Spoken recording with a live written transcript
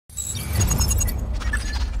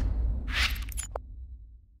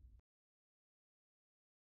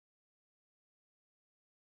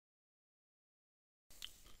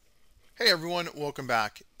Hey everyone, welcome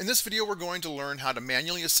back. In this video we're going to learn how to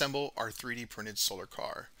manually assemble our 3D printed solar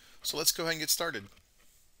car. So let's go ahead and get started.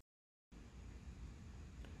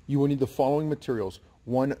 You will need the following materials: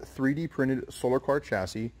 one 3D printed solar car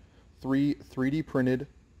chassis, three 3D printed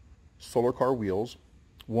solar car wheels,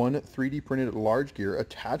 one 3D printed large gear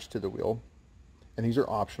attached to the wheel, and these are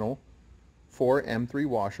optional, four M3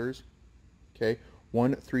 washers, okay,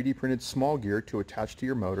 one 3D printed small gear to attach to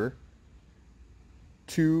your motor,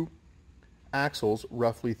 two axles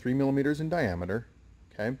roughly 3 millimeters in diameter,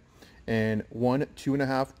 okay, and one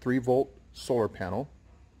 2.5 3-volt solar panel,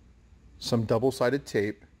 some double-sided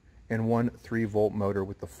tape, and one 3-volt motor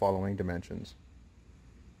with the following dimensions.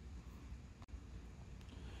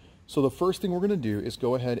 So the first thing we're going to do is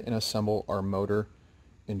go ahead and assemble our motor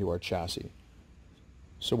into our chassis.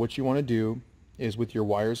 So what you want to do is, with your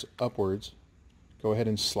wires upwards, go ahead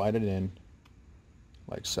and slide it in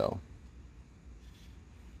like so.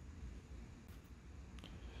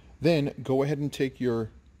 Then go ahead and take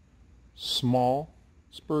your small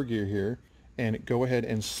spur gear here and go ahead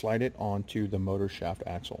and slide it onto the motor shaft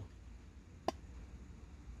axle.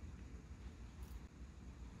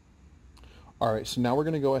 Alright, so now we're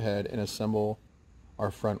going to go ahead and assemble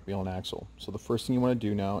our front wheel and axle. So the first thing you want to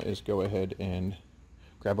do now is go ahead and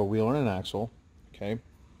grab a wheel and an axle, okay?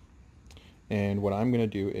 And what I'm going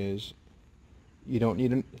to do is, you don't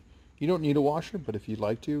need a washer, but if you'd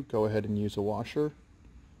like to, go ahead and use a washer.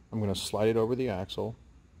 I'm going to slide it over the axle,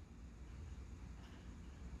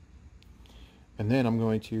 and then I'm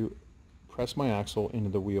going to press my axle into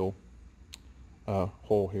the wheel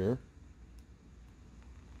hole here.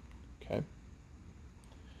 Okay.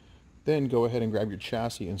 Then go ahead and grab your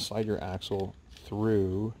chassis and slide your axle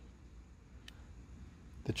through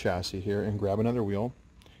the chassis here, and grab another wheel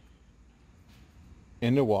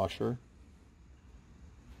and a washer.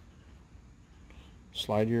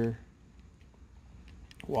 Slide your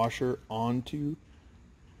washer onto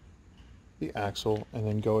the axle, and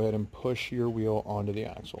then go ahead and push your wheel onto the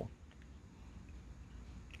axle.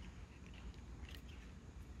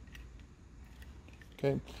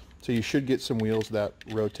 Okay, so you should get some wheels that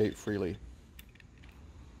rotate freely.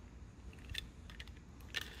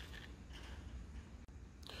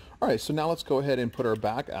 Alright, so now let's go ahead and put our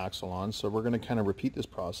back axle on. So we're going to kind of repeat this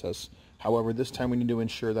process. However, this time we need to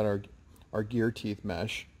ensure that our gear teeth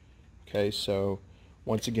mesh. Okay, so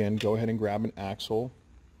once again, go ahead and grab an axle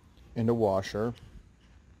and a washer.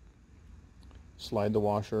 Slide the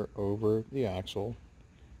washer over the axle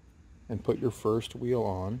and put your first wheel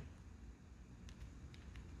on.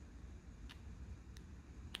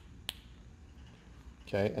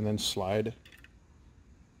 Okay, and then slide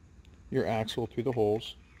your axle through the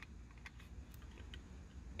holes.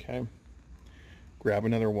 Okay, grab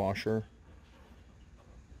another washer.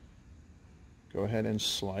 Go ahead and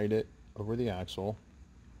slide it over the axle.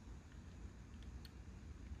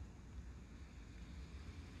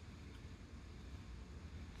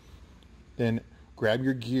 Then grab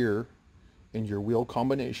your gear and your wheel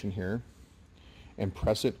combination here and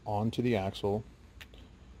press it onto the axle,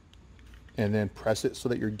 and then press it so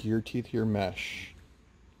that your gear teeth here mesh.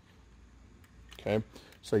 Okay,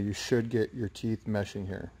 so you should get your teeth meshing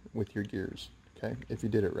here with your gears, okay, if you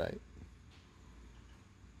did it right.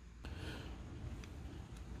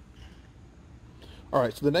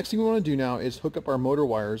 Alright, so the next thing we want to do now is hook up our motor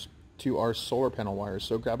wires to our solar panel wires.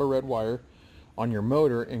 So grab a red wire on your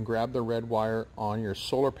motor and grab the red wire on your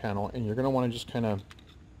solar panel, and you're going to want to just kind of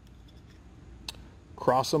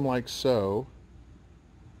cross them like so,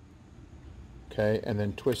 okay, and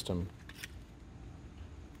then twist them.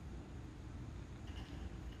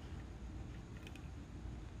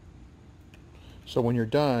 So when you're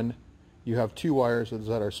done, you have two wires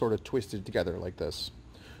that are sort of twisted together like this.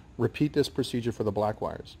 Repeat this procedure for the black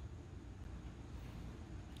wires.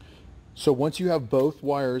 So once you have both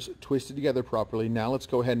wires twisted together properly, now let's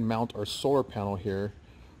go ahead and mount our solar panel here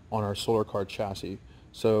on our solar car chassis.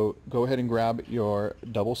 So go ahead and grab your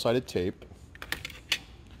double-sided tape,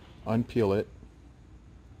 unpeel it,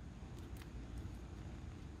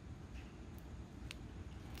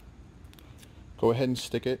 go ahead and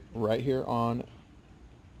stick it right here on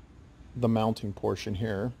the mounting portion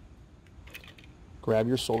here. Grab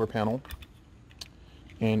your solar panel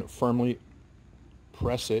and firmly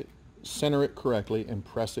press it, center it correctly, and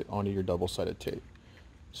press it onto your double-sided tape.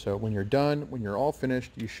 So when you're done, when you're all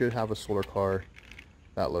finished, you should have a solar car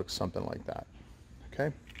that looks something like that.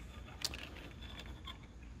 Okay?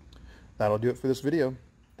 That'll do it for this video.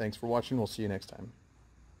 Thanks for watching. We'll see you next time.